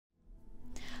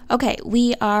Okay,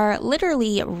 we are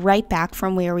literally right back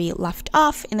from where we left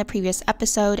off in the previous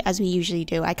episode, as we usually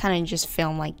do. I kind of just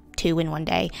film like 2 in one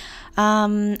day.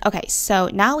 Okay, so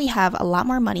now we have a lot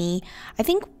more money. I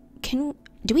think,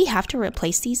 do we have to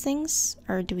replace these things?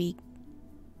 Or do we,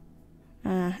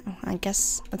 I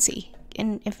guess, let's see.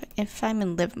 If I'm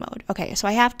in live mode. Okay, so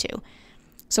I have to.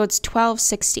 So it's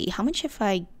 1260. How much if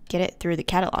I get it through the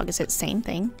catalog? Is it the same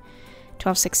thing?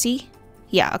 1260?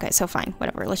 Yeah, okay, so fine.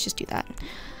 Whatever, let's just do that.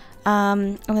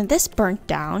 And then this burnt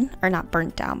down, or not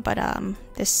burnt down, but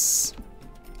this,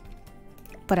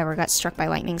 whatever, got struck by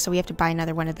lightning, so we have to buy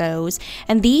another one of those.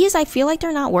 And these, I feel like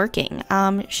they're not working.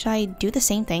 Should I do the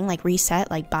same thing, like reset,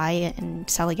 like buy it and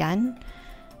sell again?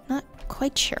 Not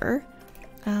quite sure.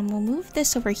 We'll move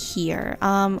this over here.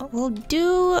 We'll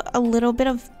do a little bit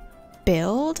of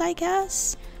build, I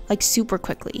guess, like super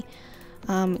quickly.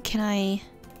 Can I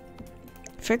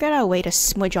figure out a way to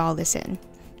smudge all this in?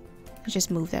 Let's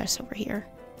just move this over here.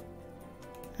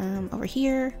 Over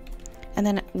here. And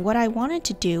then what I wanted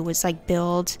to do was like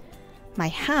build my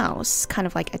house kind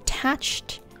of like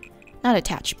attached, not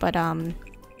attached, but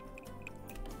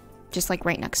just like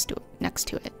right next to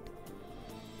it.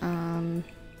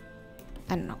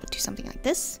 I don't know, we'll do something like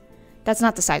this. That's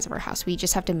not the size of our house. We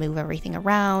just have to move everything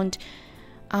around.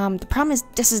 The problem is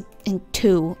this is in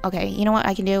 2. Okay, you know what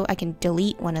I can do? I can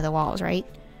delete one of the walls, right?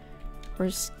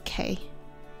 Where's K?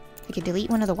 I can delete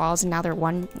one of the walls and now they're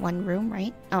one room,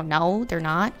 right? Oh, no, they're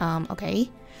not. Okay.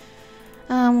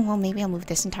 Well, maybe I'll move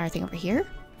this entire thing over here.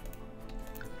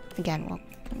 Again, we'll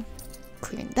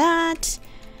clear that.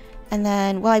 And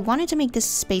then, well, I wanted to make this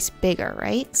space bigger,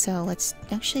 right? So let's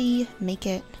actually make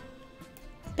it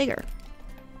bigger.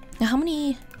 Now, how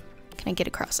many can I get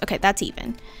across? Okay, that's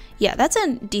even. Yeah, that's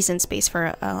a decent space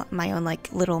for my own,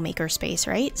 like, little maker space,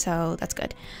 right? So that's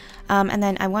good. And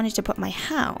then I wanted to put my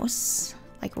house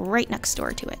like right next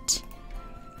door to it.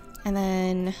 And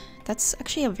then that's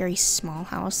actually a very small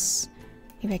house.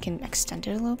 Maybe I can extend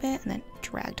it a little bit and then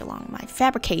drag it along my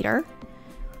fabricator.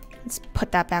 Let's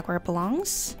put that back where it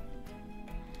belongs.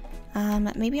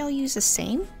 Maybe I'll use the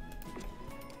same.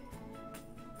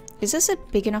 Is this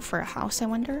big enough for a house, I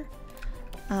wonder?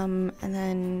 And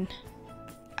then,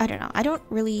 I don't know. I don't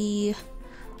really,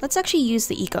 let's actually use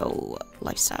the eco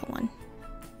lifestyle one.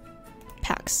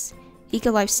 Packs. Eco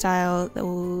lifestyle, the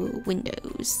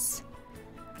windows.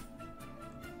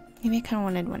 Maybe I kind of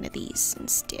wanted one of these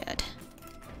instead.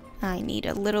 I need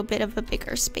a little bit of a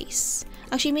bigger space.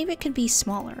 Actually, maybe it could be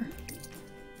smaller.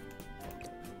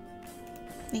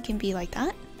 It can be like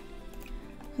that.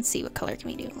 Let's see, what color can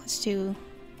we do? Let's do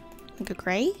like a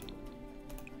gray,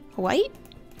 a white,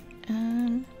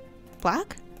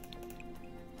 black.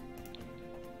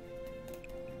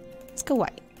 Let's go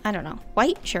white. I don't know.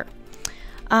 White? Sure.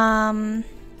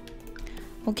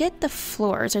 We'll get the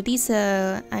floors. Are these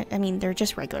I mean, they're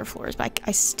just regular floors, but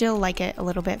I still like it a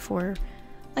little bit for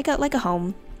like a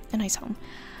home, a nice home.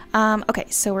 Okay,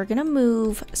 so we're gonna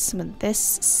move some of this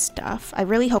stuff. I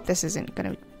really hope this isn't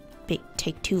gonna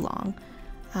take too long.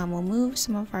 We'll move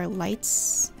some of our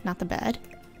lights, not the bed.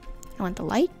 I want the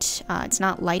light. It's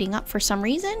not lighting up for some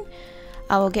reason.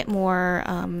 I will get more,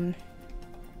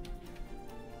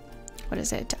 what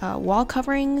is it? Wall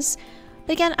coverings.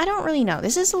 But again, I don't really know.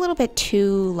 This is a little bit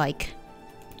too, like,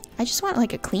 I just want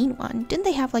like a clean one. Didn't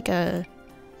they have like a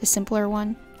simpler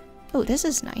one? Oh, this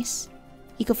is nice.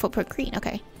 Eco footprint green.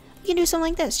 Okay. We can do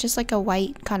something like this. Just like a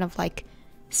white kind of like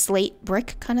slate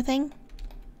brick kind of thing.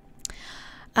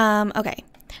 Okay.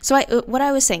 So what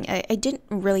I was saying, I didn't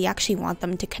really actually want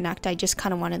them to connect. I just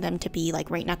kind of wanted them to be like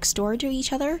right next door to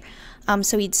each other.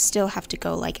 So we'd still have to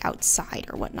go like outside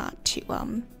or whatnot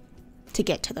to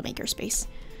get to the makerspace.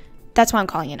 That's why I'm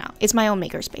calling it out. It's my own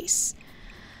makerspace.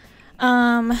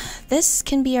 This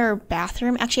can be our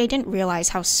bathroom. Actually, I didn't realize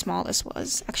how small this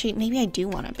was. Actually, maybe I do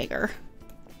want it bigger.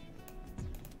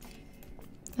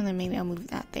 And then maybe I'll move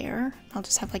that there. I'll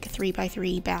just have like a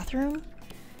 3x3 bathroom.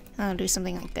 I'll do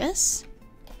something like this.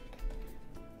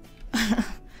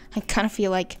 I kind of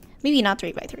feel like, maybe not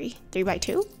 3x3,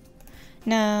 3x2?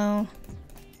 No.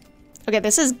 Okay,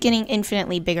 this is getting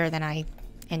infinitely bigger than I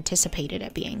anticipated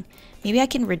it being. Maybe I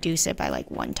can reduce it by like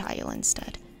 1 tile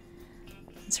instead.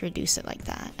 Let's reduce it like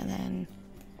that, and then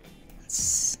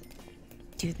let's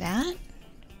do that.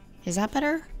 Is that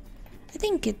better? I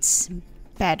think it's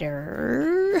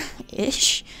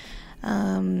better-ish.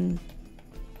 Okay,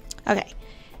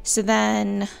 so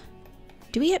then,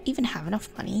 do we even have enough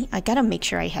money? I gotta make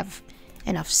sure I have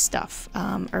enough stuff,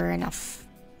 or enough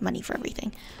money for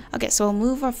everything. Okay, so we'll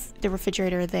move the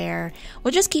refrigerator there.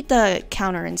 We'll just keep the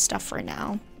counter and stuff for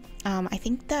now. I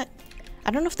think that,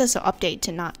 I don't know if this will update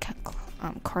to not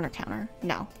corner counter?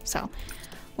 No. So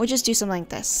we'll just do something like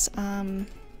this. I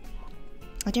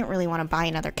didn't really want to buy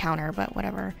another counter, but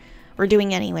whatever. We're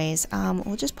doing anyways.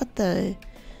 We'll just put the,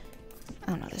 I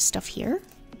don't know, this stuff here.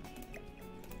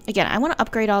 Again, I want to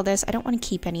upgrade all this. I don't want to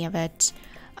keep any of it.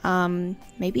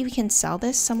 Maybe we can sell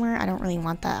this somewhere. I don't really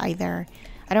want that either.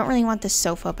 I don't really want this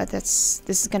sofa, but this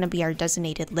is going to be our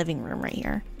designated living room right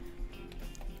here.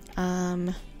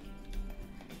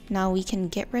 Now we can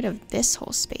get rid of this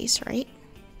whole space, right?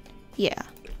 Yeah,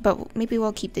 but maybe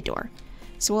we'll keep the door.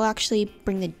 So we'll actually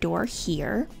bring the door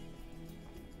here.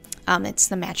 It's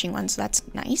the matching one, so that's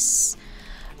nice.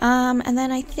 And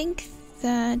then I think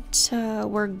that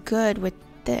we're good with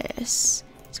this.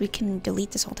 So we can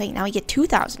delete this whole thing. Now we get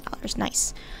 $2,000.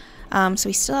 Nice. So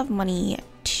we still have money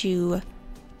to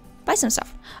buy some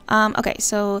stuff. Okay,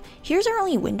 so here's our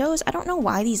only windows. I don't know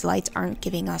why these lights aren't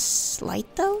giving us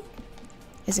light though.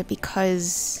 Is it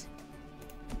because,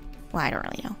 well, I don't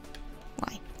really know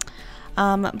why.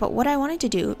 But what I wanted to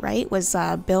do, right, was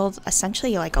build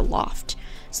essentially like a loft.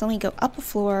 So let me go up a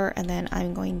floor, and then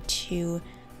I'm going to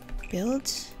build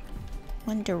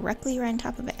one directly right on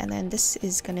top of it, and then this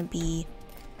is going to be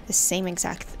the same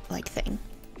exact like thing.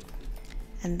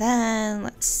 And then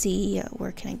let's see,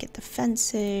 where can I get the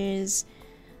fences?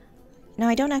 Now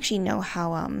I don't actually know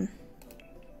how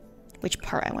which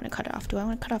part I want to cut off. Do I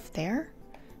want to cut off there?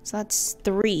 So that's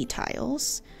 3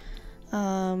 tiles.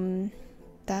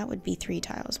 That would be 3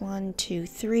 tiles. 1, 2,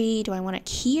 3. Do I want it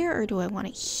here or do I want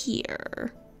it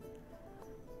here?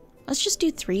 Let's just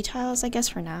do 3 tiles, I guess,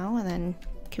 for now, and then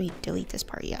can we delete this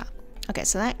part? Yeah. Okay,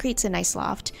 so that creates a nice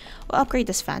loft. We'll upgrade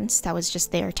this fence. That was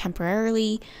just there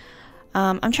temporarily.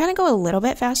 I'm trying to go a little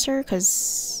bit faster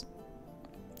because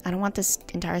I don't want this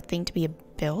entire thing to be a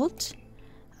build.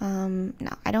 No,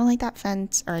 I don't like that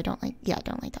fence, or I don't like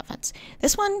that fence.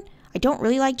 This one, I don't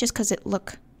really like just because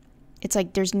it's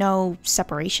like there's no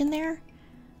separation there.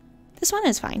 This one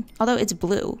is fine, although it's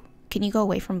blue. Can you go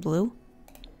away from blue?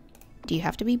 Do you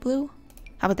have to be blue?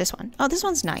 How about this one? Oh, this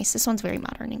one's nice. This one's very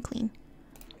modern and clean.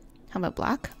 How about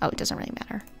black? Oh, it doesn't really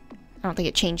matter. I don't think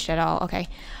it changed at all. Okay.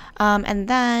 And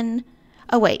then,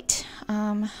 oh wait.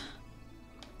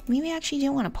 Maybe I actually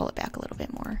do want to pull it back a little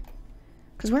bit more.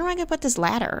 Because where am I going to put this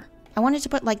ladder? I wanted to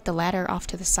put like the ladder off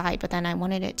to the side, but then I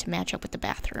wanted it to match up with the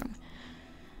bathroom.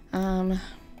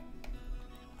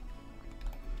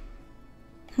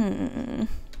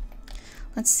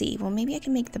 Let's see. Well, maybe I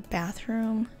can make the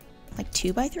bathroom like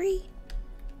 2 by 3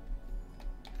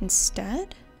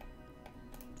 instead.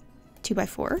 2 by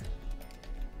 4.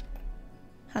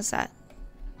 How's that?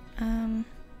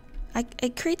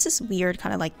 It creates this weird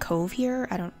kind of like cove here.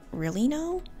 I don't really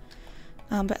know.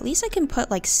 But at least I can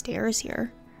put like stairs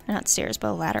here. Not stairs,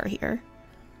 but a ladder here.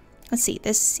 Let's see,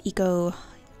 this eco,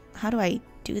 how do I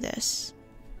do this?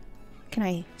 Can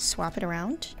I swap it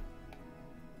around?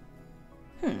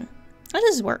 How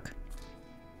does this work?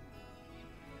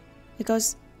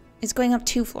 It's going up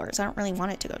 2 floors. I don't really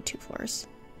want it to go 2 floors.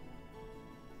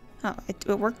 Oh, it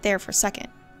worked there for a second,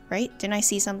 right? Didn't I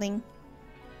see something?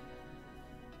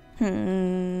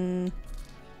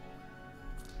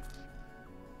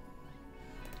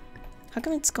 How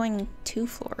come it's going 2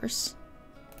 floors?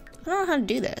 I don't know how to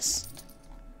do this.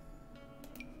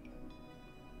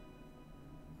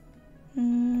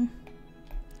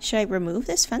 Should I remove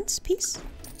this fence piece?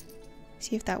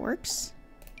 See if that works.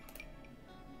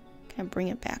 Can I bring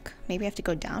it back? Maybe I have to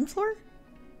go down floor?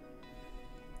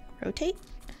 Rotate?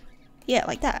 Yeah,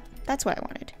 like that. That's what I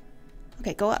wanted.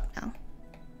 Okay, go up now.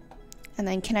 And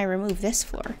then can I remove this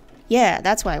floor? Yeah,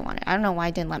 that's what I wanted. I don't know why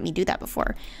it didn't let me do that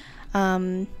before.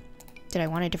 Did I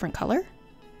want a different color?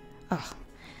 Oh,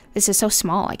 this is so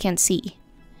small. I can't see.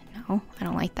 No, I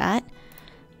don't like that.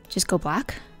 Just go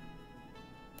black?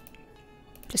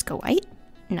 Just go white?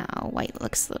 No, white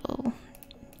looks a little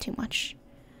too much.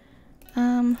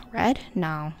 Red?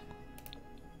 No.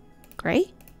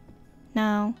 Gray?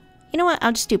 No. You know what?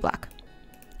 I'll just do black.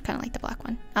 Kind of like the black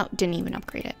one. Oh, didn't even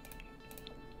upgrade it.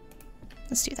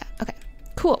 Let's do that. Okay,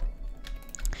 cool.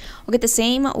 We'll get the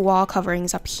same wall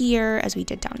coverings up here as we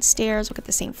did downstairs. We'll get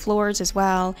the same floors as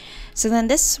well. So then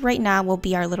this right now will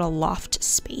be our little loft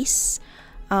space.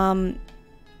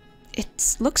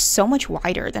 It looks so much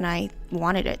wider than I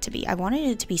wanted it to be. I wanted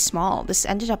it to be small. This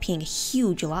ended up being a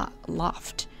huge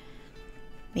loft.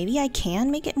 Maybe I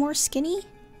can make it more skinny?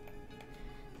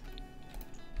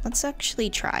 Let's actually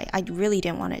try. I really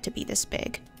didn't want it to be this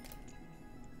big.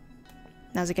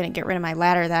 Now is it going to get rid of my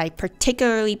ladder that I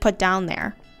particularly put down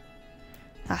there?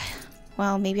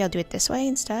 Well, maybe I'll do it this way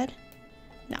instead.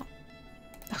 No.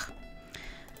 Ugh.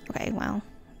 Okay, well,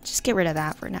 just get rid of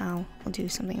that for now. We'll do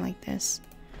something like this.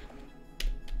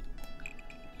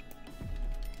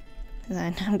 And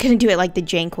then I'm gonna do it like the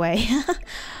jank way.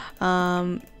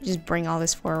 Just bring all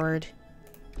this forward.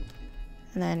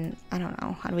 And then, I don't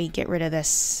know, how do we get rid of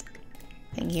this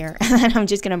thing here? And then I'm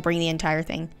just gonna bring the entire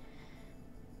thing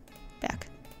back.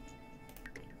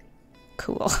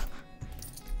 Cool.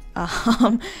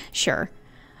 Sure.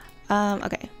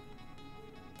 Okay.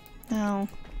 Now,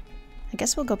 I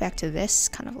guess we'll go back to this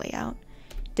kind of layout.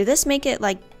 Did this make it,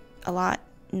 like, a lot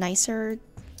nicer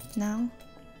now?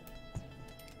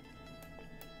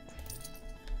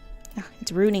 Oh,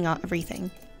 it's ruining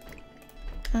everything.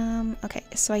 Okay,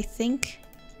 so I think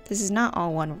this is not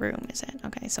all one room, is it?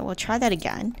 Okay, so we'll try that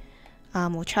again.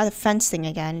 We'll try the fence thing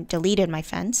again. Deleted my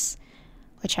fence,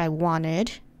 which I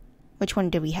wanted. Which one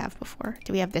did we have before?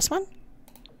 Did we have this one?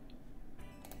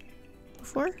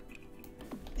 Before?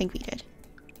 I think we did.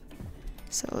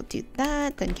 So we'll do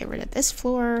that, then get rid of this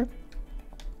floor.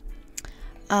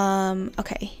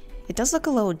 Okay. It does look a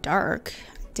little dark.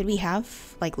 Did we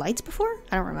have, like, lights before?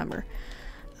 I don't remember.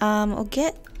 We'll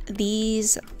get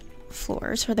these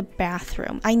floors for the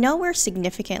bathroom. I know we're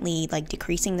significantly, like,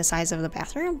 decreasing the size of the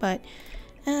bathroom, but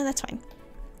that's fine.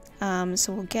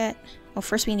 So we'll get... Well,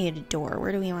 first we need a door.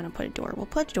 Where do we want to put a door? We'll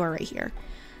put a door right here.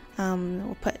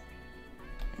 We'll put...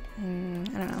 I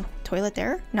don't know. Toilet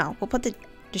there? No, we'll put the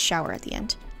shower at the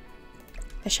end.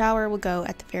 The shower will go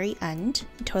at the very end.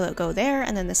 The toilet will go there,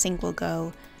 and then the sink will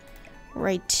go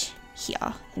right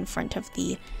here in front of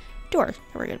the door that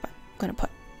we're gonna put.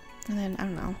 And then, I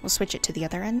don't know, we'll switch it to the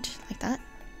other end, like that.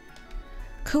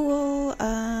 Cool.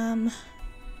 Then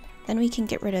we can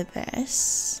get rid of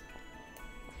this.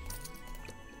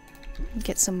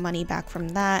 Get some money back from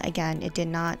that. Again, it did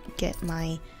not get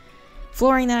my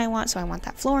flooring that I want, so I want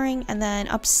that flooring. And then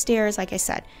upstairs, like I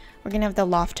said, we're gonna have the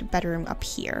loft bedroom up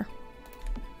here.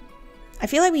 I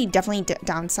feel like we definitely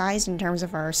downsized in terms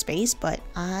of our space, but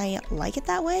I like it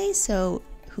that way, so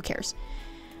who cares?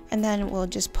 And then we'll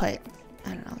just put, I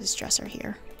don't know, this dresser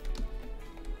here.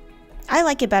 I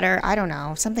like it better. I don't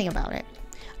know, something about it.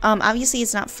 Obviously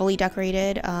it's not fully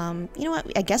decorated. You know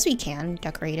what? I guess we can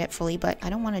decorate it fully, but I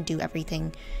don't want to do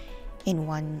everything in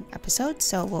one episode,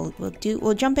 so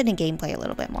we'll jump into gameplay a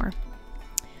little bit more.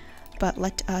 But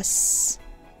let us,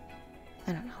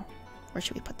 I don't know, where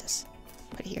should we put this?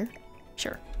 Put it here?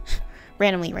 Sure.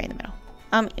 Randomly right in the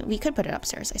middle. We could put it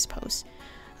upstairs, I suppose.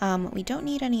 We don't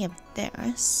need any of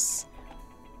this.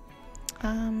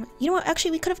 You know what?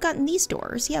 Actually, we could have gotten these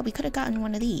doors. Yeah, we could have gotten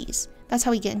one of these. That's how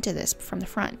we get into this from the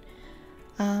front.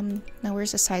 Now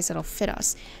where's the size that'll fit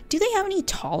us? Do they have any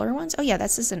taller ones? Oh yeah,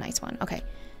 this is a nice one. Okay.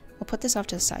 We'll put this off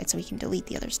to the side so we can delete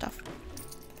the other stuff.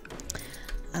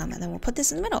 And then we'll put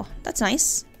this in the middle. That's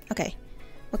nice. Okay.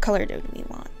 What color do we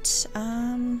want?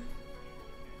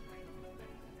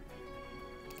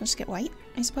 Let's get white,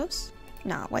 I suppose.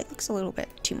 Nah, white looks a little bit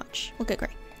too much. We'll get gray.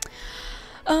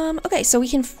 Okay, so we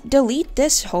can delete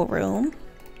this whole room.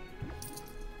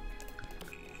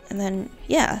 And then,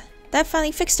 yeah, that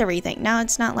finally fixed everything. Now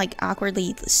it's not like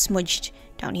awkwardly smudged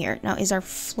down here. Now, is our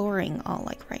flooring all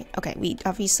like right? Okay, we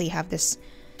obviously have this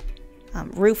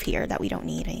roof here that we don't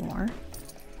need anymore.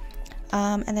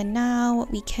 And then now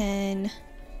we can,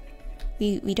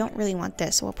 we don't really want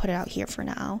this, so we'll put it out here for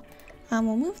now.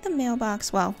 We'll move the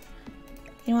mailbox. Well,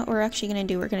 you know what we're actually going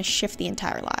to do? We're going to shift the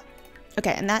entire lot.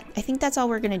 Okay, and that, I think that's all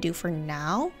we're going to do for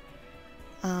now.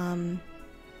 Let's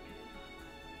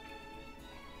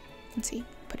see.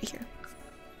 Put it here.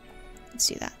 Let's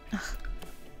do that. Ugh.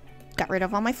 Got rid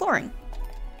of all my flooring.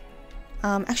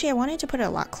 Actually, I wanted to put it a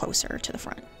lot closer to the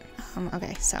front.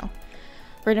 Okay, so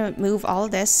we're going to move all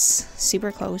of this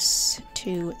super close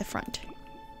to the front.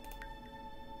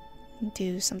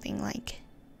 Do something like...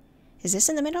 Is this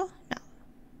in the middle? No.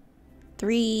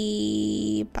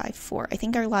 3 by 4. I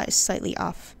think our lot is slightly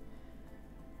off.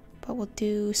 But we'll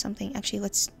do something. Actually,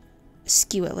 let's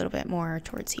skew it a little bit more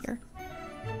towards here.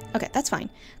 Okay, that's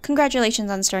fine. Congratulations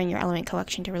on starting your element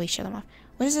collection to really show them off.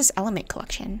 What is this element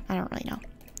collection? I don't really know.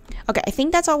 Okay, I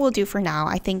think that's all we'll do for now.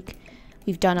 I think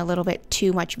we've done a little bit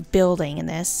too much building in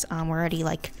this. We're already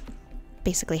like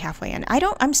basically halfway in.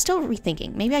 I'm still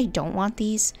rethinking. Maybe I don't want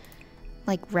these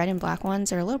like red and black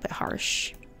ones. They're a little bit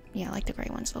harsh. Yeah, I like the gray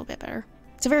ones a little bit better.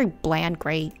 It's a very bland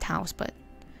gray house, but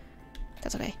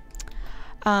that's okay.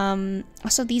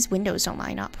 Also, these windows don't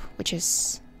line up, which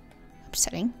is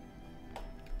upsetting.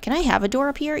 Can I have a door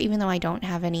up here even though I don't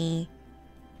have any?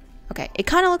 Okay, it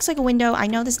kind of looks like a window. I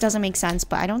know this doesn't make sense,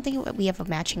 but I don't think we have a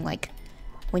matching like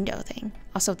window thing.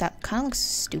 Also, that kind of looks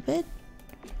stupid,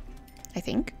 I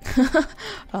think.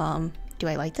 Do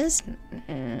I like this?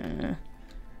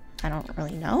 I don't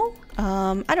really know.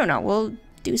 I don't know. We'll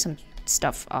do some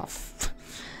stuff off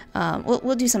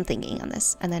We'll do some thinking on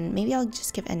this, and then maybe I'll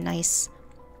just give a nice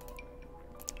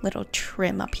little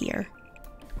trim up here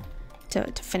to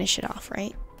finish it off,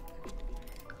 right?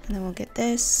 And then we'll get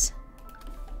this.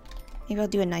 Maybe I'll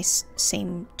do a nice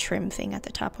same trim thing at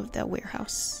the top of the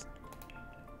warehouse.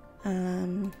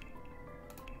 And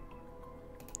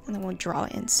then we'll draw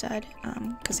it instead,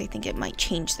 because I think it might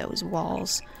change those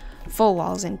walls, full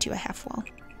walls, into a half wall.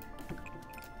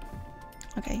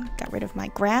 Okay, got rid of my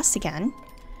grass again.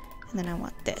 And then I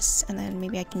want this. And then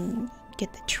maybe I can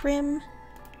get the trim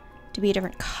to be a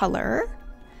different color.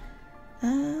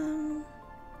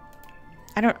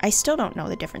 I still don't know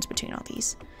the difference between all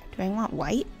these. Do I want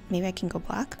white? Maybe I can go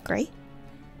black, gray.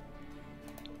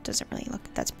 Doesn't really look,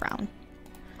 that's brown.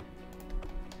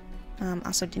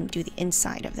 Also didn't do the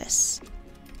inside of this.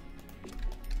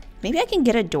 Maybe I can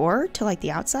get a door to like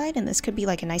the outside, and this could be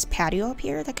like a nice patio up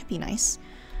here. That could be nice.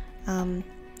 I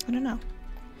don't know.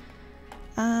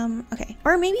 Okay.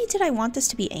 Or maybe did I want this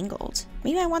to be angled?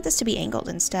 Maybe I want this to be angled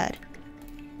instead.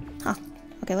 Huh.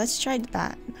 Okay, let's try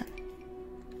that.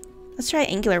 Let's try an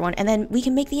angular one, and then we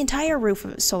can make the entire roof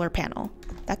of a solar panel.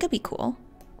 That could be cool.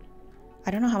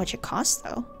 I don't know how much it costs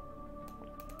though.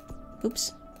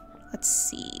 Oops. Let's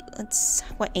see.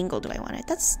 What angle do I want it?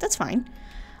 That's fine.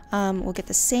 We'll get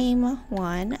the same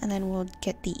one, and then we'll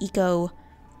get the eco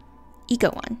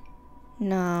one.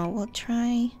 No, we'll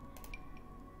do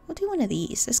one of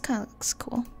these. This kind of looks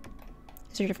cool.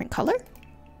 Is there a different color?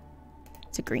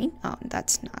 It's a green? Oh,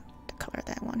 that's not the color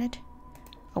that I wanted.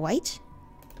 A white?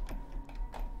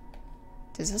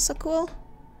 Does this look cool?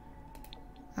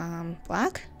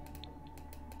 Black?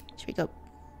 Should we go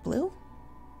blue?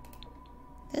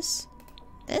 This?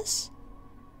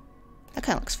 That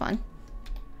kind of looks fun.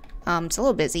 It's a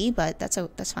little busy, but that's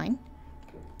fine.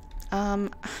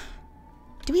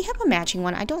 Do we have a matching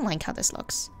one? I don't like how this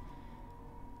looks.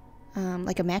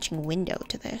 Like a matching window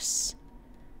to this.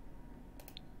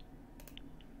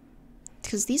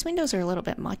 Because these windows are a little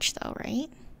bit much though, right?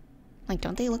 Like,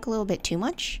 don't they look a little bit too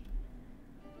much?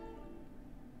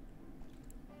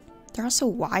 They're also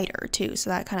wider too, so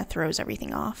that kind of throws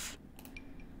everything off.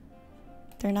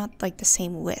 They're not like the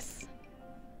same width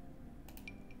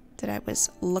that I was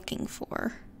looking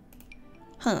for.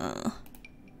 Huh.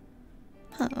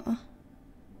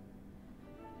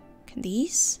 Can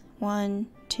these? 1,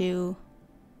 2,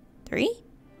 3?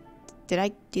 Did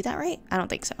I do that right? I don't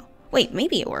think so. Wait,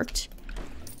 maybe it worked.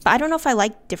 But I don't know if I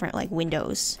like different like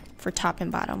windows for top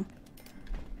and bottom.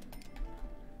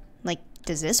 Like,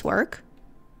 does this work?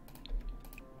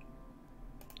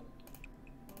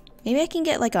 Maybe I can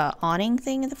get like a awning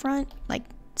thing in the front, like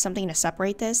something to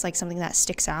separate this, like something that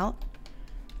sticks out.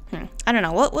 I don't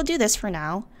know. We'll do this for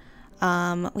now.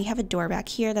 We have a door back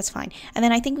here. That's fine. And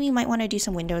then I think we might want to do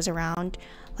some windows around,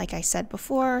 like I said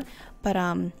before. But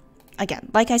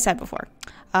again, like I said before,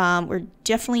 we're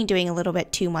definitely doing a little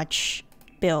bit too much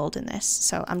build in this.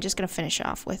 So I'm just gonna finish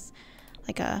off with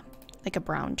like a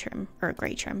brown trim or a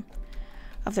gray trim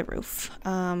of the roof.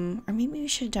 Or maybe we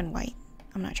should have done white.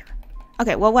 I'm not sure.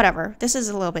 Okay, well, whatever. This is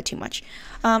a little bit too much.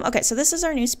 Okay, so this is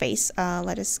our new space. How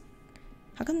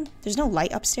come there's no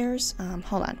light upstairs?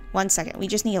 Hold on 1 second. We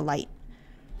just need a light.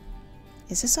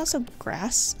 Is this also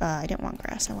grass? I didn't want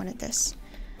grass. I wanted this.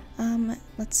 Where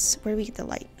do we get the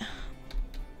light?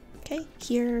 Okay,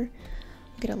 here.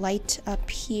 Get a light up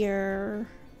here.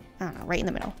 I don't know, right in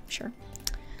the middle. Sure.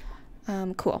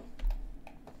 Cool.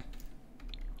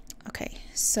 Okay,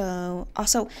 so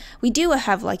also we do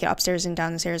have like upstairs and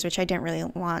downstairs, which I didn't really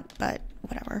want, but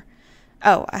whatever.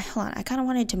 Oh, hold on. I kind of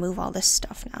wanted to move all this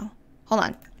stuff now. Hold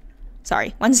on.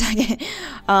 Sorry, 1 second.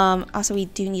 Also, we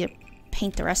do need to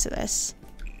paint the rest of this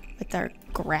with our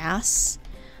grass.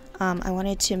 I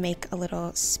wanted to make a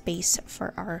little space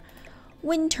for our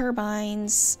wind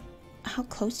turbines. How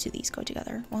close do these go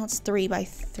together? Well, it's 3 by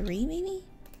 3 maybe?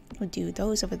 We'll do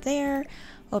those over there.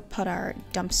 We'll put our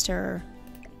dumpster,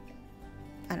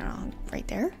 I don't know, right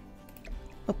there.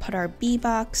 We'll put our bee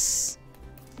box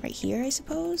right here, I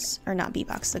suppose. Or not bee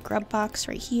box, the grub box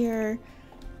right here.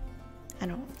 I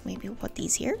don't know, maybe we'll put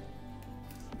these here.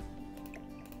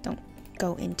 Don't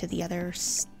go into the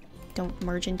others. Don't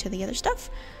merge into the other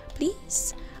stuff,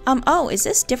 please. Oh, is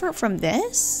this different from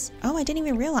this? Oh, I didn't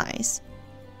even realize.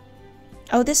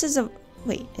 Oh, this is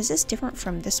wait, is this different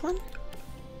from this one?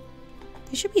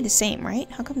 They should be the same, right?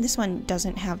 How come this one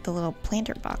doesn't have the little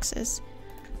planter boxes?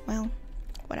 Well,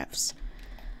 whatevs.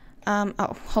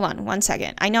 Oh, hold on 1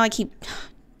 second. I know I keep...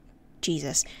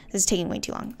 Jesus, this is taking way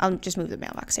too long. I'll just move the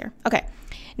mailbox here. Okay,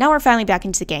 now we're finally back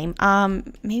into the game.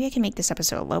 Maybe I can make this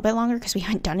episode a little bit longer because we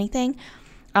haven't done anything.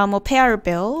 We'll pay our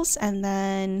bills and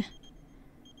then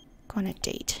go on a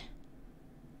date.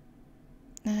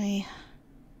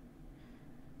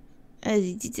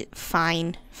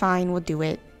 Fine, we'll do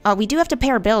it. Oh, we do have to pay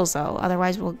our bills though,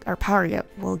 otherwise our power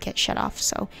will get shut off.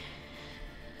 So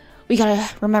we gotta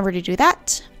remember to do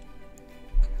that.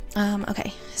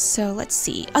 Okay, so let's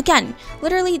see. Again,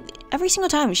 literally every single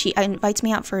time she invites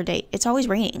me out for a date, it's always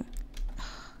raining.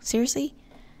 Seriously?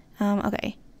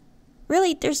 Okay.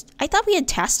 Really, I thought we had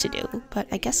tasks to do, but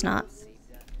I guess not.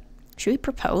 Should we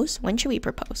propose? When should we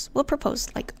propose? We'll propose,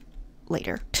 like,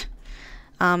 later.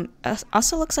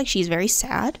 Also looks like she's very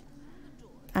sad.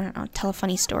 I don't know, tell a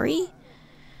funny story?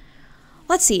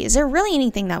 Let's see, is there really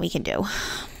anything that we can do?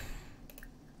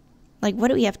 Like, what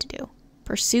do we have to do?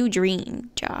 Pursue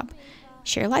dream job.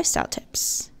 Share lifestyle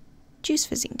tips. Juice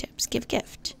fizzing tips. Give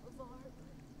gift.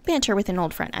 Banter with an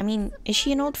old friend. I mean, is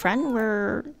she an old friend?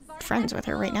 We're friends with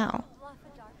her right now.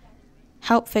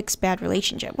 Help fix bad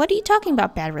relationship. What are you talking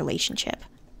about, bad relationship?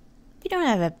 We don't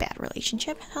have a bad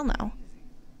relationship. Hell no.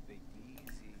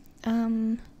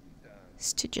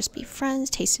 Is to just be friends,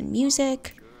 taste in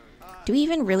music. Do we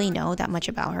even really know that much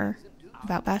about her?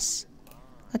 About Bess?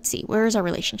 Let's see. Where is our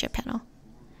relationship panel?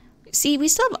 See, we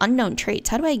still have unknown traits.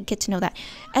 How do I get to know that?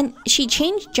 And she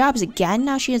changed jobs again.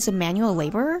 Now she is a manual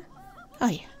laborer. Oh,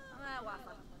 yeah.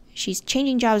 She's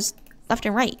changing jobs left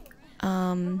and right.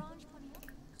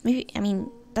 Maybe, I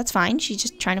mean, that's fine. She's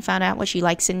just trying to find out what she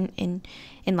likes in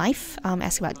life.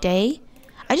 Ask about day.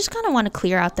 I just kind of want to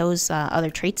clear out those other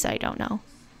traits that I don't know.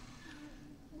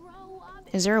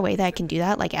 Is there a way that I can do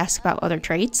that? Like, ask about other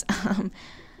traits?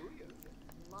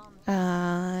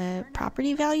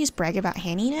 Property values, brag about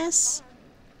handiness.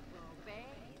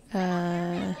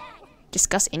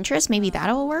 Discuss interests, maybe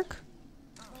that'll work.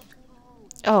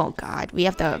 Oh god, we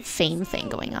have the fame thing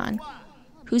going on.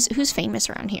 Who's famous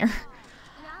around here?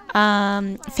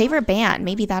 Favorite band,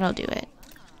 maybe that'll do it.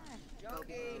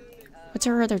 What's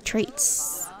her other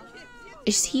traits?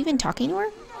 Is he even talking to her?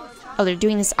 Oh, they're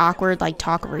doing this awkward like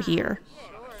talk over here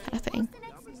kind of thing.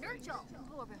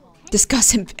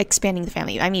 Discuss expanding the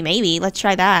family. I mean, maybe. Let's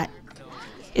try that.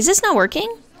 Is this not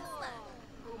working?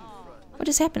 What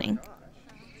is happening?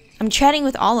 I'm chatting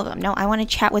with all of them. No, I want to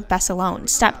chat with Bess alone.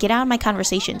 Stop. Get out of my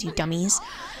conversations, you dummies.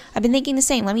 I've been thinking the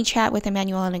same. Let me chat with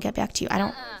Emmanuel and I'll get back to you. I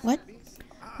don't... What?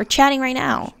 We're chatting right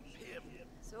now.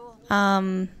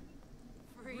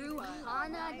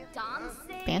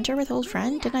 Banter with old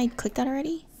friend? Didn't I click that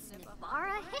already?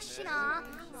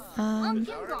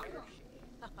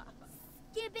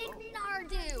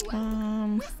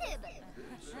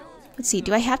 Let's see.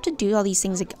 Do I have to do all these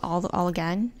things all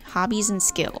again? Hobbies and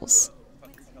skills.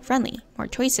 Friendly. More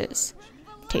choices.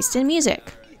 Taste in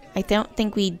music. I don't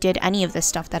think we did any of this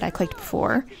stuff that I clicked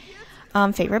before.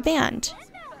 Favorite band.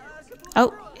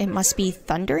 Oh, it must be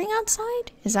thundering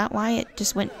outside? Is that why it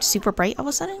just went super bright all of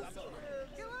a sudden?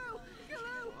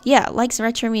 Yeah, likes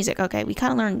retro music. Okay, we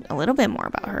kind of learned a little bit more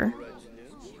about her.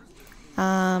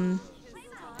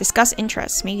 Discuss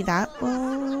interests. Maybe that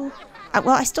will... well,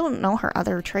 I still don't know her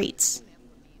other traits.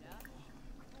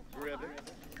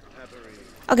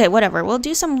 Okay, whatever. We'll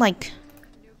do some, like...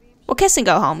 We'll kiss and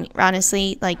go home,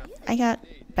 honestly. Like, I got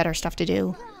better stuff to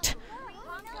do.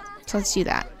 So let's do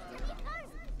that.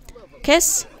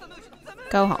 Kiss.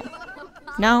 Go home.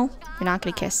 No, you're not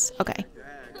gonna kiss. Okay.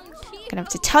 Gonna have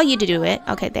to tell you to do it.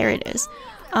 Okay, there it is.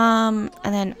 And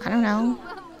then, I don't know.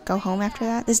 Go home after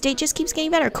that. This date just keeps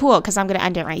getting better. Cool, because I'm gonna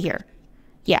end it right here.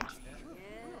 Yeah.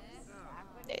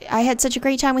 I had such a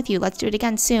great time with you. Let's do it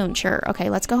again soon. Sure. Okay,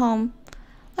 let's go home.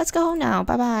 Let's go home now.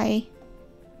 Bye-bye.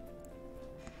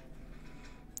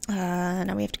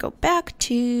 Now we have to go back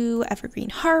to Evergreen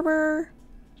Harbor.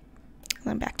 And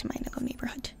then back to my little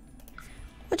neighborhood.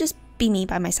 We'll just be me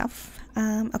by myself.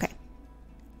 Okay.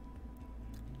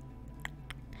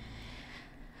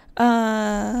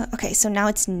 Okay, so now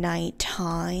it's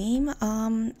nighttime.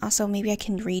 Also maybe I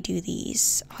can redo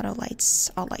these auto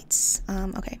lights, all lights.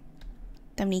 Okay.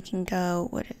 Then we can go,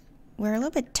 we're a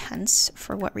little bit tense.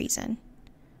 For what reason?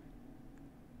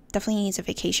 Definitely needs a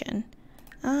vacation.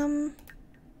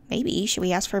 Maybe, should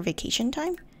we ask for vacation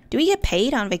time? Do we get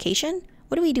paid on vacation?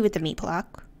 What do we do with the meat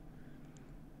block?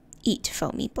 Eat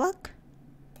faux meat block?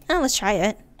 Oh, let's try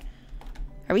it.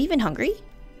 Are we even hungry?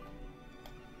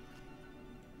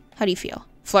 How do you feel?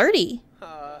 Flirty.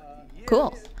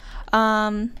 Cool.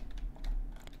 Now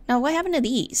what happened to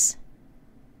these?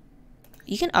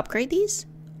 You can upgrade these?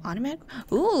 Automatic?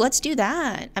 Ooh, let's do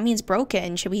that. I mean, it's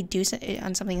broken. Should we do it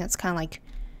on something that's kind of like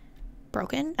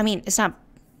broken? I mean, it's not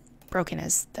broken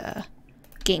as the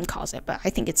game calls it, but I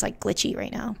think it's like glitchy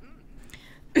right now.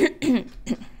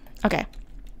 Okay.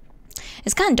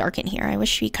 It's kind of dark in here. I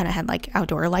wish we kind of had like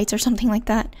outdoor lights or something like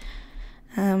that.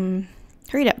 Hurry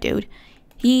it up, dude.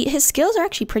 His skills are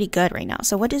actually pretty good right now.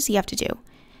 So what does he have to do?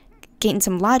 Gain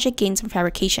some logic, gain some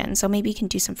fabrication. So maybe he can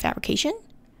do some fabrication?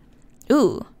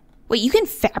 Ooh. Wait, you can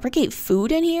fabricate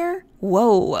food in here?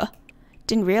 Whoa.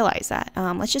 Didn't realize that.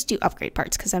 Let's just do upgrade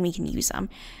parts because then we can use them.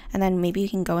 And then maybe we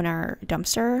can go in our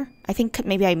dumpster. I think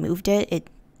maybe I moved it. It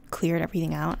cleared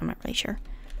everything out. I'm not really sure.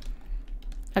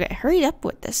 Okay, hurry up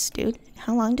with this, dude.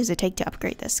 How long does it take to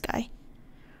upgrade this guy?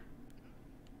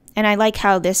 And I like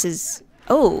how this is...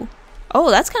 Oh,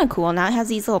 that's kind of cool. Now it has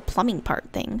these little plumbing part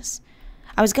things.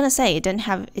 I was gonna say it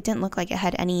didn't look like it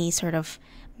had any sort of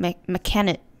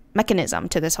mechanism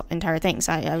to this entire thing.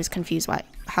 So I was confused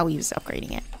how he was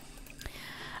upgrading it.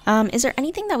 Is there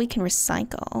anything that we can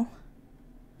recycle?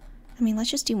 I mean, let's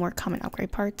just do more common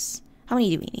upgrade parts. How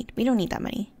many do we need? We don't need that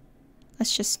many.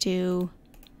 Let's just do...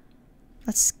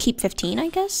 Let's keep 15, I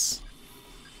guess.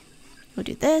 We'll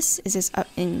do this. Is this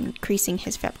increasing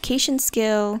his fabrication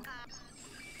skill?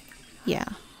 Yeah.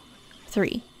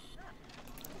 3.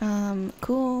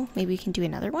 Cool. Maybe we can do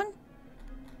another one?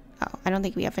 Oh, I don't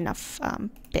think we have enough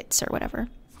bits or whatever.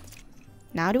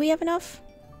 Now do we have enough?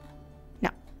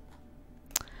 No.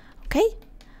 Okay.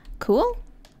 Cool.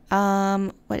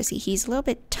 What is he? He's a little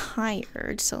bit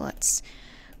tired, so let's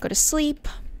go to sleep.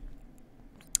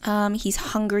 He's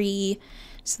hungry,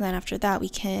 so then after that we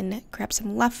can grab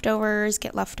some leftovers,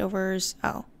 get leftovers.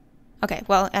 Oh, okay,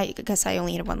 well, I guess I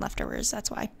only had 1 leftovers,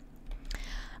 that's why.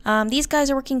 These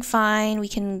guys are working fine. We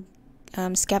can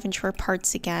scavenge for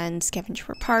parts again, scavenge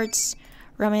for parts,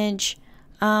 rummage.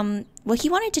 Well, he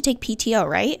wanted to take PTO,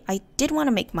 right? I did want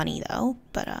to make money though,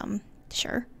 but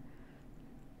sure.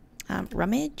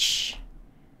 Rummage.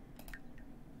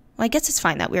 Well, I guess it's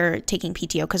fine that we're taking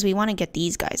PTO because we want to get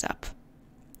these guys up.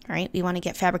 All right, we want to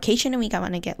get fabrication and we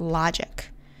want to get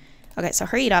logic. Okay, so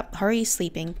hurry it up. Hurry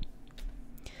sleeping.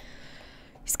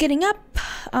 He's getting up.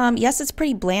 Yes, it's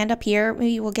pretty bland up here.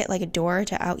 Maybe we'll get like a door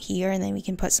to out here and then we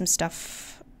can put some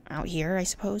stuff out here, I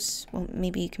suppose. Well,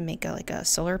 maybe you can make like a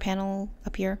solar panel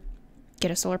up here.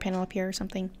 Get a solar panel up here or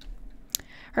something.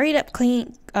 Hurry it up,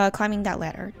 climbing that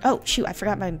ladder. Oh, shoot, I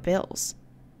forgot my bills.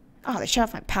 Oh, they shut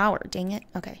off my power, dang it.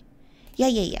 Okay.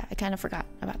 Yeah, I kind of forgot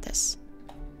about this.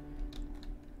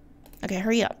 Okay,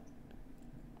 hurry up.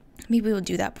 Maybe we'll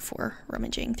do that before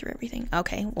rummaging through everything.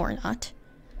 Okay, or not.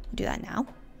 We'll do that now.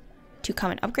 2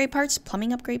 common upgrade parts,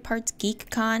 plumbing upgrade parts,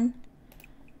 GeekCon.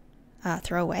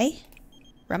 Throw away.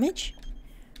 Rummage.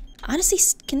 Honestly,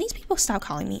 can these people stop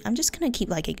calling me? I'm just gonna keep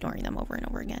like ignoring them over and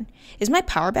over again. Is my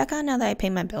power back on now that I pay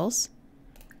my bills?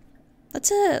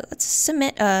 Let's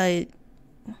submit how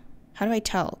do I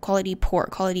tell? Quality poor,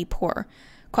 quality poor.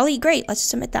 Quality great, let's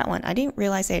submit that one. I didn't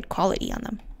realize they had quality on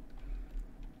them.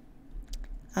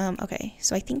 Okay,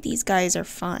 so I think these guys are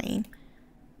fine.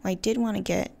 I did want to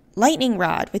get lightning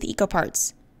rod with eco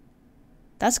parts.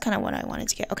 That's kind of what I wanted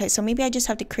to get. Okay, so maybe I just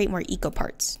have to create more eco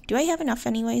parts. Do I have enough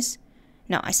anyways?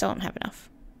 No, I still don't have enough.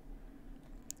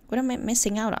 What am I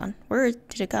missing out on? Where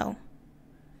did it go?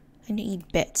 I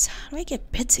need bits. How do I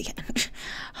get bits again?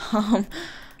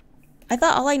 I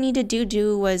thought all I needed to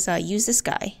do was use this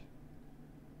guy.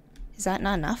 Is that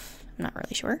not enough? I'm not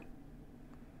really sure.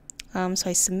 So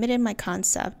I submitted my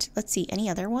concept. Let's see, any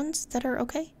other ones that are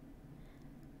okay?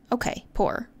 Okay,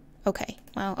 poor. Okay,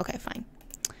 well, okay, fine.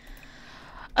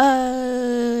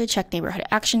 Check neighborhood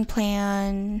action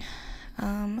plan.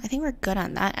 I think we're good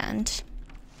on that end.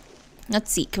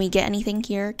 Let's see, can we get anything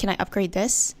here? Can I upgrade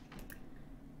this?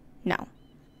 No.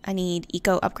 I need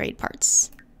eco upgrade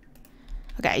parts.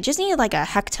 Okay, I just need like a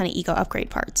heck ton of eco upgrade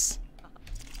parts.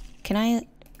 Can I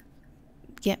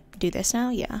do this now?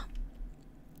 Yeah.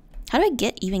 How do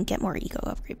I even get more eco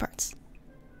upgrade parts?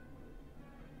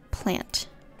 Plant.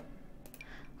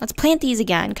 Let's plant these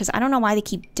again, because I don't know why they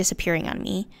keep disappearing on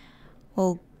me.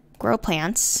 We'll grow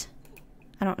plants.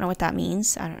 I don't know what that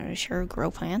means. I'm not sure.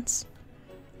 Grow plants.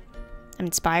 I'm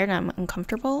inspired and I'm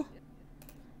uncomfortable.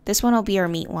 This one will be our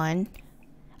meat one.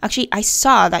 Actually, I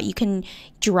saw that you can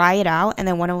dry it out, and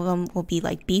then one of them will be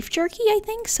like beef jerky, I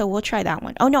think. So we'll try that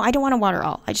one. Oh, no, I don't want to water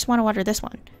all. I just want to water this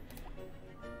one.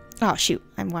 Oh, shoot.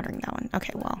 I'm watering that one.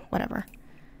 Okay, well, whatever.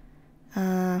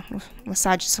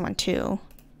 Massage this one, too.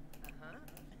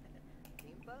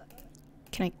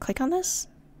 Can I click on this?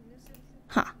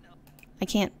 Huh. I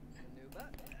can't,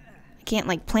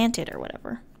 like, plant it or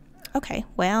whatever. Okay,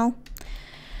 well,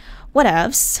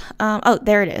 whatevs. Oh,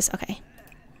 there it is. Okay.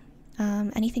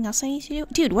 Anything else I need to do?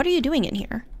 Dude, what are you doing in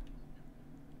here?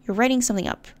 You're writing something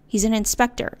up. He's an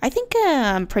inspector. I think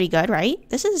I'm pretty good, right?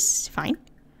 This is fine.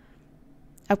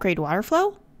 Upgrade water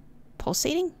flow?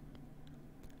 Pulsating?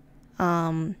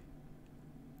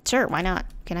 Sure, why not?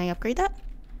 Can I upgrade that?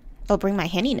 It'll bring my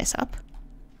handiness up.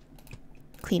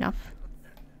 Clean up.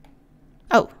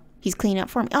 Oh, he's cleaning up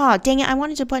for me. Oh, dang it. I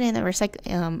wanted to put it in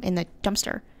in the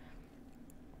dumpster.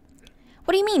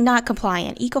 What do you mean not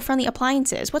compliant? Eco-friendly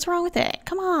appliances. What's wrong with it?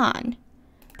 Come on.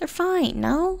 They're fine,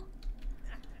 no?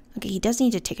 Okay, he does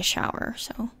need to take a shower,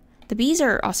 so. The bees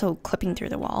are also clipping through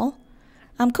the wall.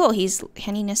 Cool. He's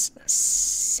handiness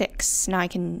 6. Now I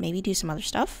can maybe do some other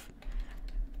stuff.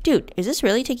 Dude, is this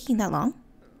really taking that long?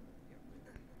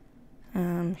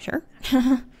 Sure.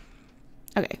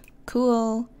 Okay,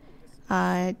 cool.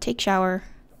 Take shower.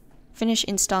 Finish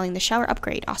installing the shower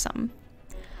upgrade. Awesome.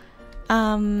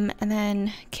 And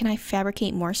then can I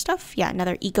fabricate more stuff? Yeah,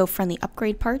 another eco-friendly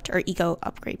upgrade part or eco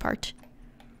upgrade part.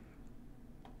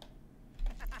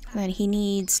 And then he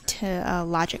needs to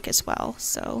logic as well,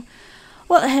 so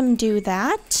we'll let him do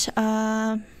that.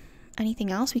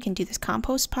 Anything else? We can do this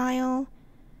compost pile.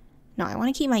 No, I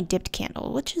want to keep my dipped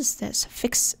candle. Which is this?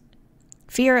 Fierce.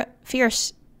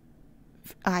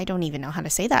 I don't even know how to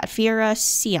say that.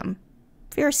 Fierceum.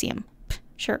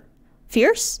 Sure.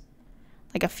 Fierce?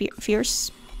 Like a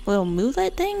fierce little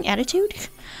moodlet thing? Attitude?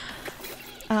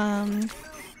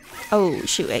 Oh,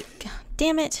 shoot.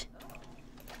 Damn it.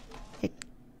 It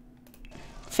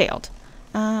failed.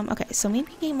 Okay, so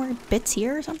maybe get more bits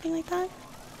here or something like that.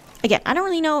 Again, I don't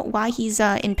really know why he's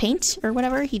in paint or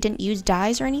whatever. He didn't use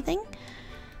dyes or anything.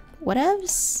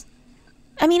 Whatevs.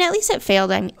 I mean, at least it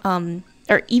failed.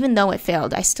 Or even though it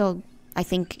failed, I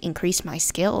think, increased my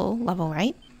skill level,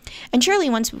 right? And surely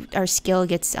once our skill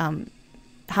gets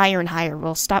higher and higher,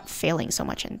 we'll stop failing so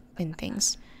much in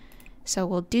things. So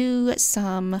we'll do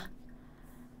some,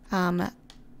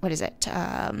 what is it?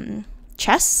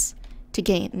 Chess to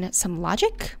gain some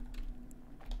logic.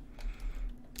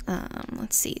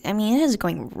 Let's see. I mean, it is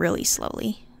going really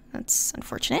slowly. That's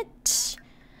unfortunate.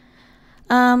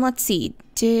 Let's see.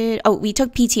 We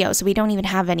took PTO, so we don't even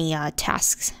have any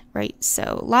tasks, right?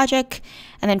 So logic,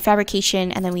 and then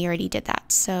fabrication, and then we already did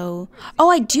that. So, oh,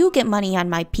 I do get money on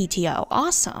my PTO.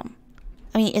 Awesome.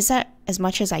 I mean, is that as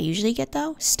much as I usually get,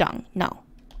 though? Stung. No.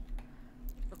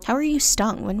 How are you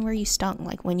stung? When were you stung?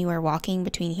 Like when you were walking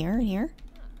between here and here?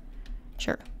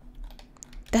 Sure.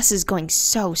 This is going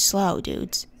so slow,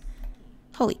 dudes.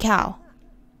 Holy cow.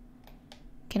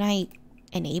 Can I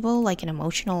enable like an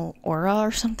emotional aura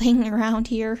or something around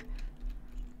here?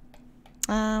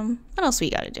 What else we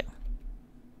gotta do?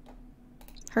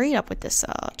 Hurry up with this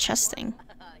chest thing.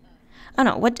 I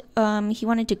don't know, what he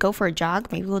wanted to go for a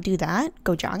jog. Maybe we'll do that.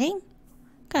 Go jogging?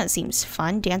 Kinda seems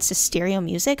fun. Dance to stereo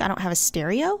music. I don't have a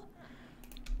stereo.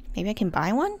 Maybe I can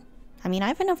buy one? I mean, I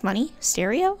have enough money.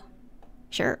 Stereo?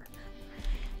 Sure.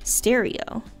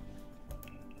 Stereo.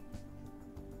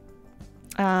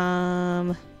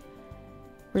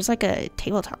 Where's like a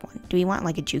tabletop one? Do we want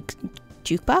like a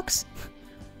jukebox?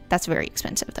 That's very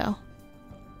expensive though.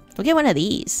 We'll get one of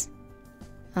these.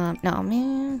 No,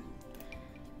 man.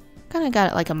 Kind of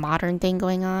got like a modern thing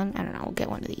going on. I don't know. We'll get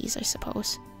one of these, I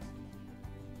suppose.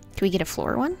 Can we get a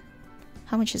floor one?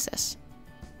 How much is this?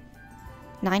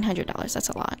 $900. That's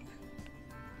a lot.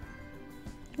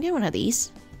 Get one of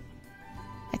these.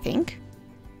 I think.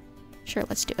 Sure,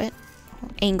 let's do it.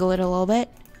 Angle it a little bit.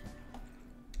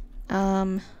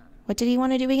 What did he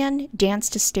want to do again? Dance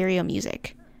to stereo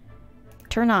music.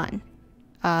 Turn on.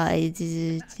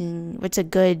 What's a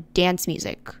good dance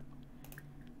music?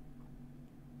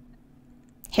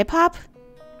 Hip hop?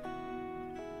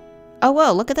 Oh,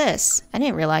 whoa, look at this. I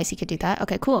didn't realize he could do that.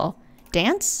 Okay, cool.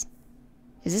 Dance?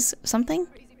 Is this something?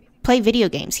 Play video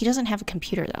games. He doesn't have a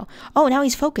computer, though. Oh, now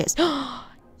he's focused.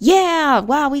 Yeah!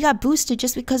 Wow, we got boosted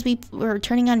just because we were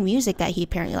turning on music that he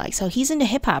apparently likes. So he's into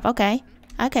hip hop. Okay.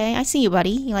 Okay, I see you,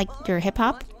 buddy. You like your hip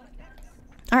hop?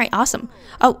 Alright, awesome.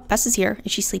 Oh, Bess is here.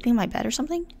 Is she sleeping in my bed or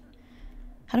something?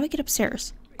 How do I get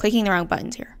upstairs? Clicking the wrong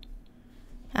buttons here.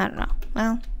 I don't know.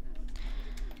 Well.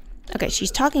 Okay, she's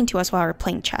talking to us while we're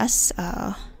playing chess.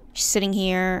 She's sitting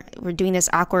here. We're doing this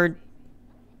awkward,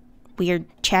 weird,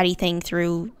 chatty thing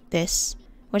through this.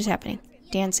 What is happening?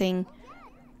 Dancing.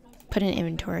 Put in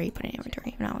inventory. Put in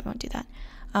inventory. No, we won't do that.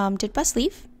 Did Bess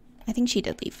leave? I think she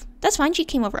did leave. That's fine. She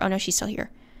came over. Oh, no, she's still here.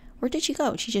 Where did she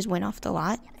go? She just went off the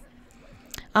lot.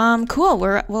 Cool.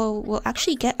 We'll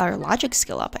actually get our logic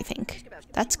skill up, I think.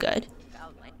 That's good.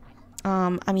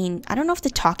 I mean, I don't know if the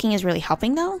talking is really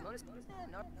helping, though.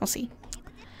 We'll see.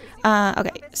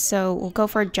 Okay, so we'll go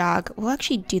for a jog. We'll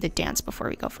actually do the dance before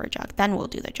we go for a jog. Then we'll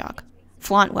do the jog.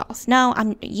 Flaunt wealth. No,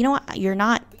 you know what? You're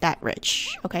not that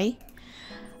rich, okay?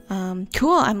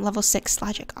 Cool. I'm level 6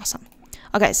 logic. Awesome.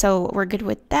 Okay, so we're good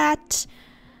with that.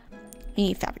 We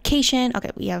need fabrication. Okay,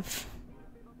 we have...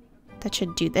 That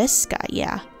should do this guy,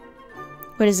 yeah.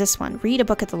 What is this one? Read a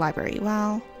book at the library.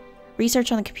 Well,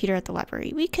 research on the computer at the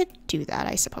library. We could do that,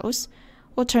 I suppose.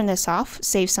 We'll turn this off,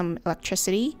 save some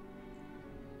electricity.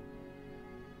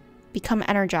 Become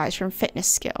energized from fitness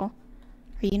skill.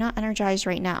 Are you not energized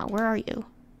right now? Where are you?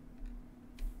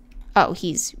 Oh,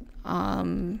 he's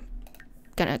gonna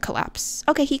collapse.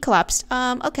 Okay, he collapsed.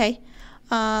 Okay.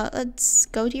 Let's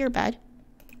go to your bed.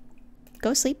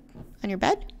 Go sleep on your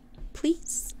bed,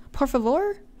 please. Por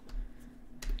favor.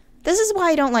 This is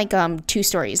why I don't like 2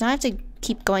 stories. Now I have to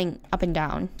keep going up and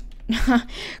down.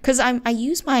 Because I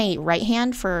use my right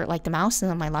hand for like the mouse,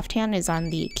 and then my left hand is on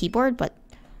the keyboard. But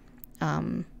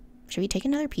should we take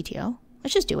another PTO?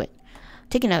 Let's just do it.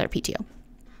 Take another PTO.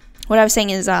 What I was saying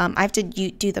is I have to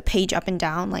do the page up and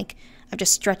down. Like I have to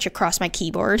stretch across my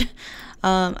keyboard.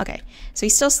 Okay, so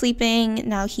he's still sleeping.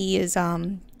 Now he is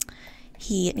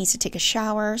he needs to take a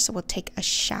shower, so we'll take a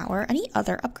shower. Any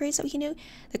other upgrades that we can do?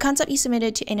 The concept you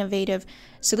submitted to Innovative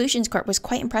Solutions Corp was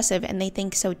quite impressive, and they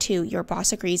think so too. Your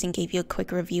boss agrees and gave you a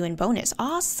quick review and bonus.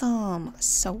 Awesome.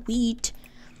 Sweet.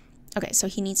 Okay, so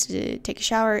he needs to take a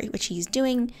shower, which he's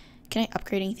doing. Can I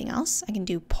upgrade anything else? I can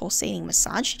do pulsating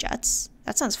massage jets.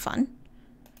 That sounds fun.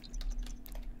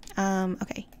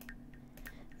 Okay.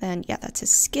 Then, yeah, that's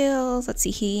his skills. Let's see,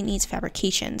 he needs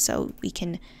fabrication, so we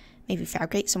can maybe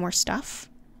fabricate some more stuff.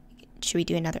 Should we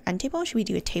do another end table? Should we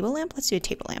do a table lamp? Let's do a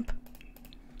table lamp.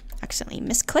 Accidentally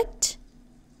misclicked.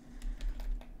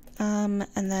 And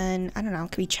then, I don't know,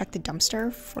 can we check the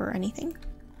dumpster for anything?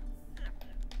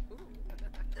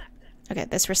 Okay,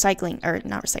 this recycling, or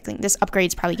not recycling, this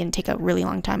upgrade's probably going to take a really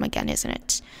long time again, isn't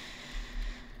it?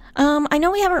 I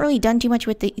know we haven't really done too much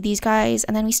with these guys,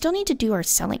 and then we still need to do our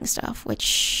selling stuff,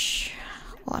 which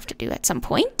we'll have to do at some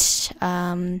point.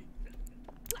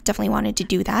 Definitely wanted to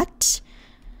do that.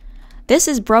 This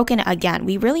is broken again.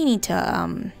 We really need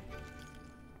to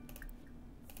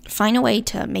find a way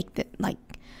to make the, like,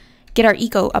 get our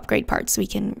eco upgrade parts so we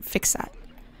can fix that.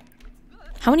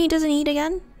 How many does it need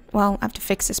again? Well, I have to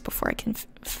fix this before I can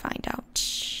find out.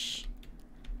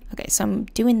 Okay, so I'm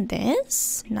doing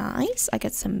this. Nice. I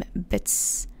got some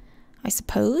bits, I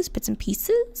suppose, bits and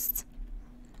pieces.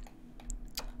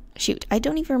 Shoot, I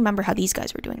don't even remember how these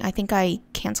guys were doing. I think I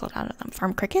canceled out of them.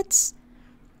 Farm crickets.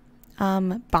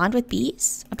 Bond with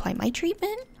bees. Apply my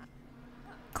treatment.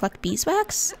 Collect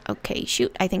beeswax. Okay,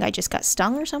 shoot. I think I just got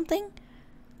stung or something.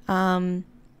 Bond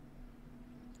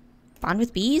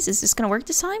with bees. Is this going to work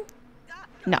this time?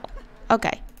 No.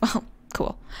 Okay. Well,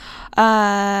 cool.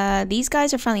 These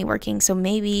guys are finally working, so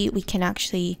maybe we can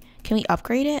actually... Can we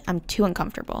upgrade it? I'm too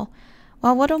uncomfortable.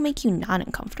 Well, what'll make you not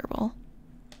uncomfortable?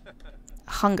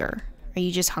 Hunger. Are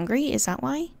you just hungry? Is that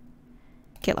why?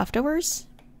 Get leftovers?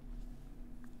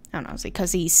 I don't know. Is it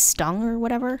because he's stung or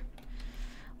whatever?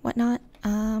 Whatnot?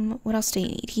 What else do you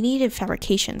need? He needed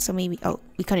fabrication, so maybe... Oh,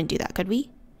 we couldn't do that, could we?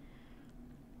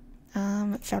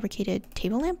 Fabricated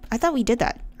table lamp? I thought we did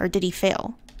that. Or did he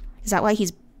fail? Is that why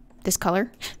he's this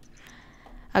color?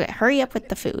 Okay, hurry up with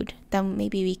the food. Then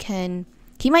maybe we can...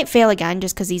 He might fail again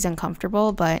just because he's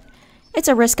uncomfortable, but it's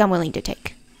a risk I'm willing to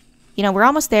take. You know, we're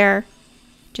almost there.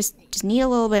 Just need a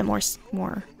little bit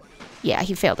more. Yeah,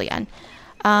 he failed again.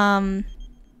 No,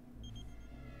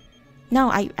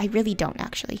 I really don't,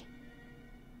 actually.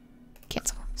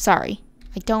 Cancel. Sorry.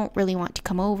 I don't really want to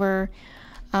come over.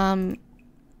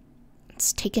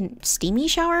 Let's take a steamy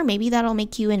shower. Maybe that'll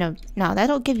make you in a... No,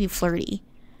 that'll give you flirty.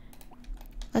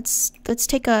 Let's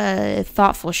take a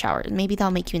thoughtful shower. Maybe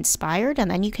that'll make you inspired,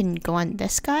 and then you can go on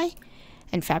this guy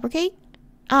and fabricate.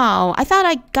 Oh, I thought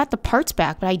I got the parts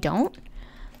back, but I don't.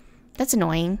 That's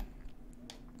annoying.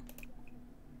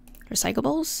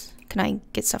 Recyclables? Can I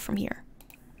get stuff from here?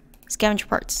 Scavenger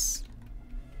parts.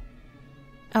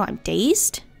 Oh, I'm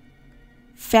dazed?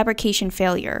 Fabrication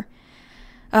failure.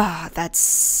 Ah,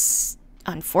 that's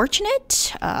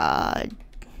unfortunate.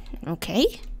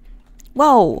 Okay.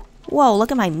 Whoa. Whoa,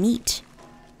 look at my meat.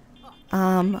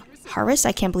 Harvest?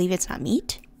 I can't believe it's not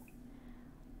meat.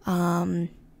 Harvest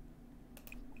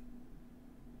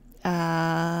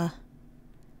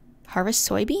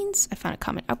soybeans? I found a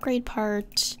common upgrade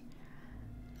part.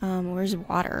 Where's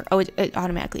water? Oh, it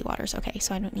automatically waters. Okay,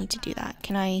 so I don't need to do that.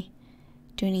 Can I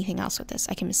do anything else with this?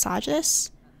 I can massage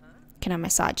this. Can I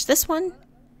massage this one?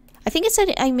 I think it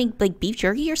said I make like beef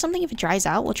jerky or something. If it dries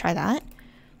out, we'll try that.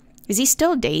 Is he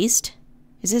still dazed?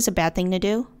 Is this a bad thing to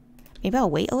do? Maybe I'll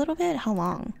wait a little bit? How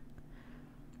long?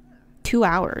 2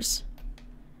 hours.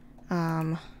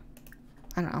 I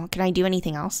don't know. Can I do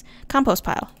anything else? Compost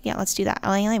pile. Yeah, let's do that.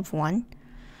 I only have one.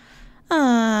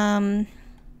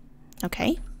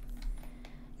 Okay.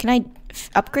 Can I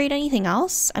upgrade anything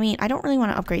else? I mean, I don't really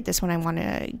want to upgrade this one. I want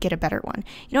to get a better one.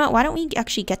 You know what? Why don't we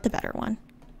actually get the better one?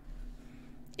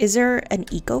 Is there an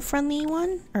eco-friendly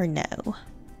one or no?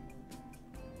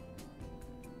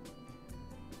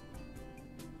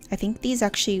 I think these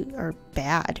actually are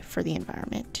bad for the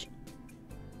environment.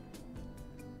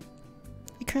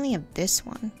 We currently have this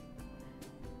one.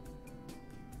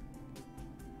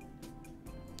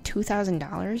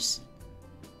 $2,000.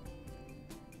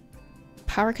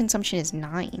 Power consumption is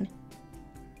 9.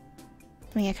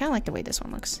 I mean, I kind of like the way this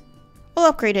one looks. We'll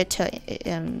upgrade it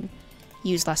to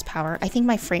use less power. I think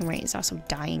my frame rate is also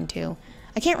dying too.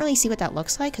 I can't really see what that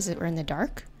looks like because we're in the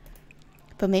dark.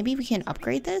 But maybe we can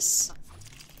upgrade this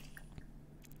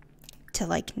to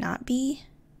like not be.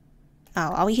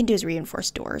 Oh, all we can do is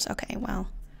reinforce doors. Okay, well.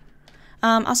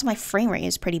 Also, my frame rate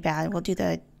is pretty bad. We'll do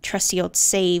the trusty old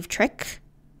save trick.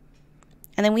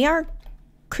 And then we are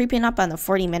creeping up on the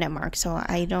 40-minute mark, so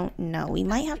I don't know. We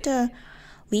might have to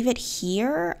leave it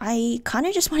here. I kind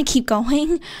of just want to keep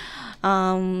going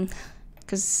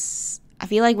because I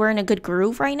feel like we're in a good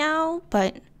groove right now,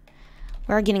 but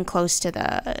we're getting close to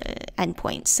the end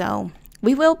point, so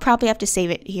we will probably have to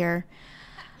save it here.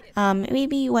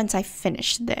 Maybe once I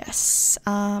finish this.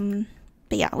 But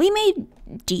yeah, we made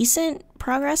decent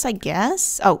progress, I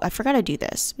guess. Oh, I forgot to do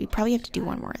this. We probably have to do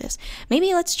one more of this.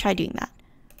 Maybe let's try doing that.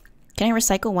 Can I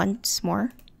recycle once more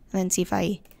and then see if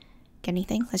I get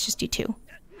anything? Let's just do 2.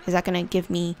 Is that gonna give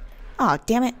me... Oh,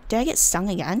 damn it. Did I get stung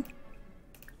again?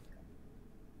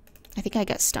 I think I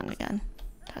got stung again.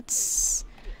 That's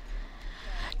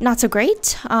not so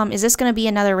great. Is this gonna be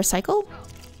another recycle?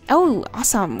 Oh,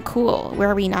 awesome. Cool. Where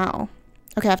are we now?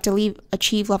 Okay, I have to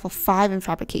achieve level 5 in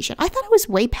fabrication. I thought it was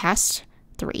way past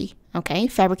 3. Okay,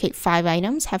 fabricate 5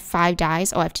 items, have 5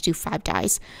 dyes. Oh, I have to do 5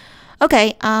 dyes.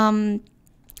 Okay,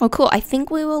 well, cool. I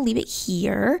think we will leave it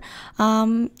here.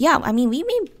 Yeah, I mean, we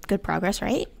made good progress,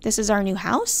 right? This is our new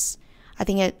house. I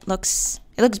think it looks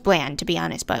bland, to be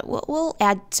honest, but we'll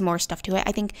add some more stuff to it.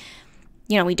 I think,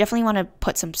 you know, we definitely want to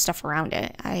put some stuff around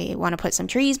it. I want to put some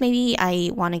trees, maybe.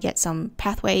 I want to get some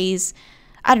pathways.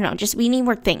 I don't know, just we need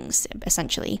more things,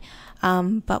 essentially.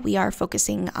 But we are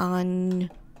focusing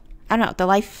on, I don't know,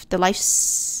 the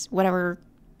life's whatever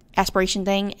aspiration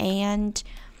thing. And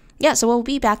yeah, so we'll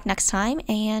be back next time.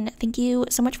 And thank you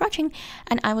so much for watching.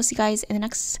 And I will see you guys in the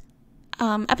next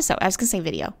episode. I was going to say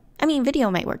video. I mean,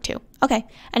 video might work too. Okay.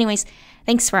 Anyways,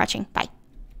 thanks for watching. Bye.